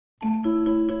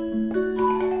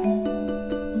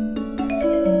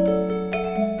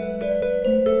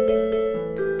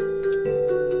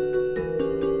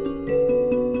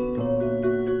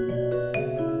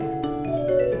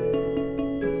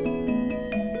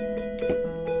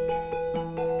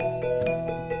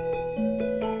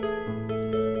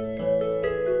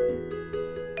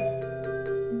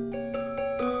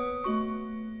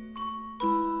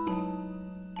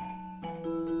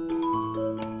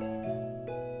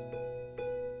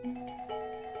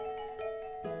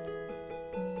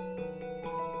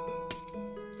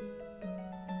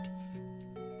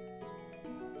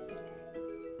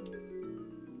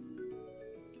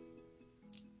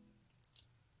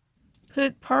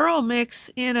Put pearl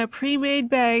mix in a pre-made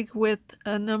bag with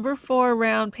a number 4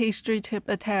 round pastry tip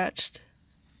attached.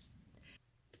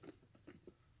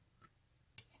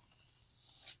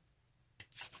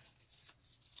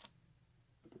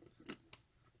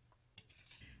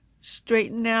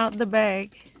 Straighten out the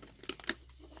bag.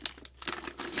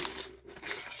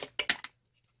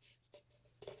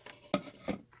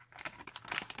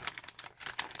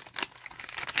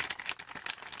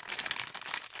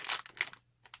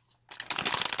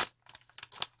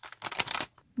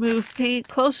 Move paint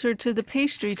closer to the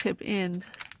pastry tip end.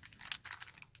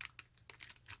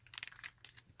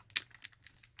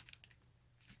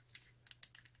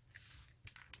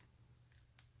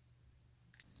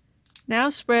 Now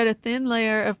spread a thin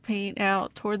layer of paint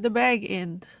out toward the bag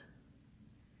end.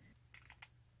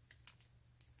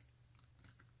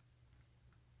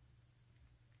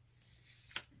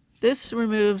 This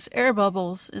removes air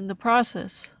bubbles in the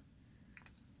process.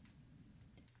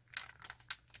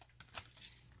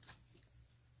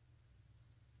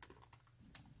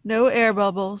 No air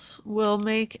bubbles will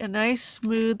make a nice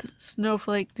smooth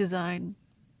snowflake design.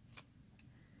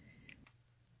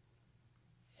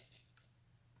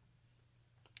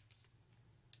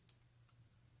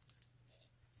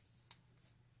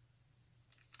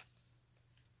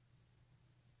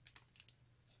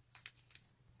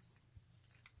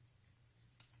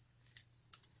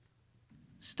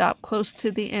 Stop close to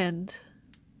the end.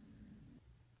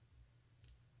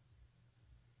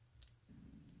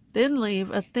 Then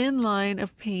leave a thin line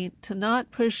of paint to not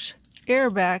push air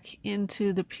back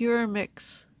into the pure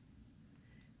mix.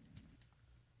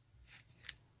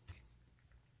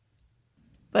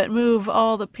 But move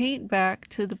all the paint back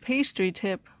to the pastry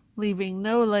tip, leaving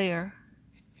no layer.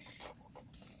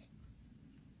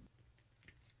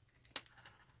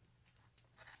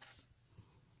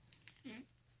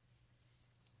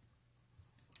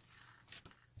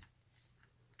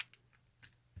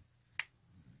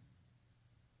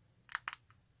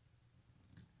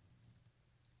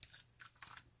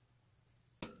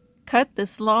 Cut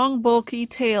this long, bulky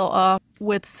tail off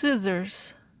with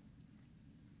scissors.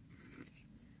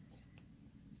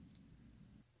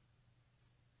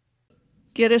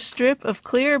 Get a strip of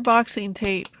clear boxing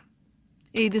tape.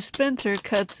 A dispenser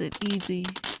cuts it easy.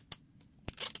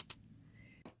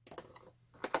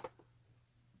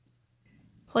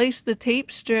 Place the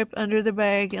tape strip under the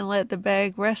bag and let the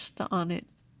bag rest on it.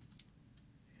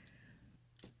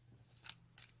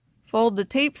 Fold the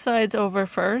tape sides over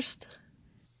first.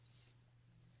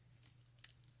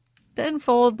 Then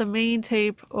fold the main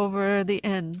tape over the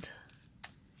end.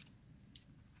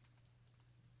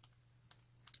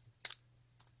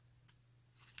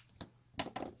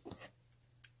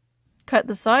 Cut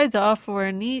the sides off for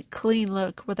a neat, clean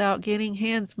look without getting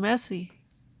hands messy.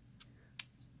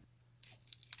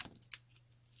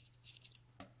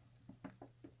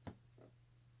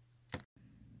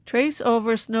 Trace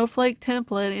over snowflake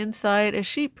template inside a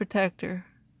sheet protector.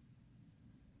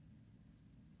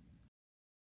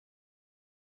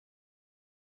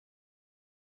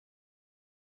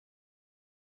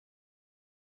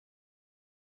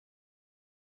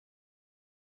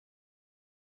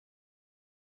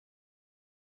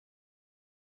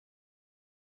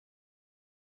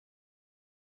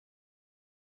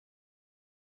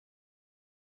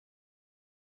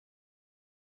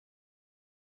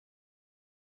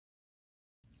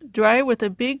 Dry with a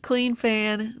big clean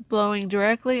fan blowing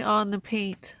directly on the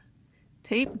paint.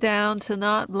 Tape down to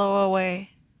not blow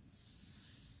away.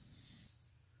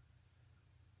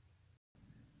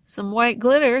 Some white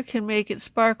glitter can make it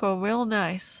sparkle real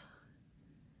nice.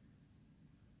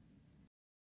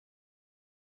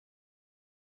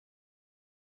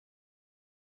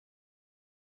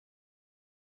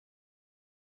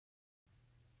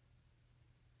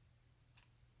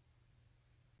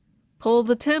 Pull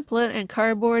the template and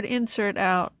cardboard insert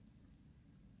out.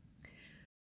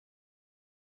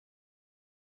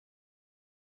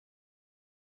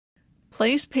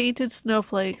 Place painted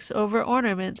snowflakes over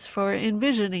ornaments for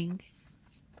envisioning.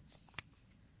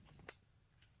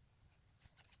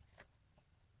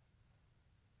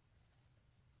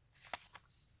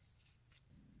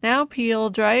 Now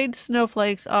peel dried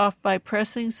snowflakes off by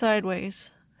pressing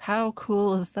sideways. How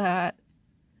cool is that?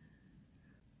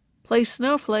 Place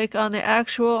snowflake on the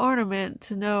actual ornament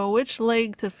to know which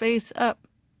leg to face up.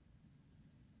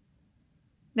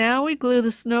 Now we glue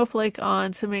the snowflake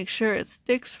on to make sure it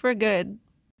sticks for good.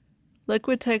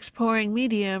 Liquitex pouring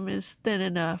medium is thin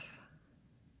enough.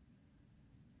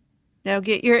 Now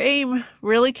get your aim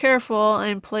really careful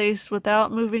and place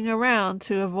without moving around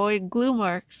to avoid glue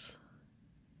marks.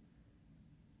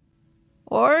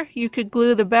 Or you could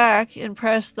glue the back and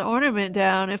press the ornament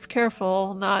down if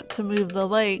careful not to move the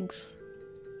legs.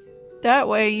 That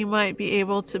way you might be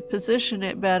able to position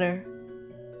it better.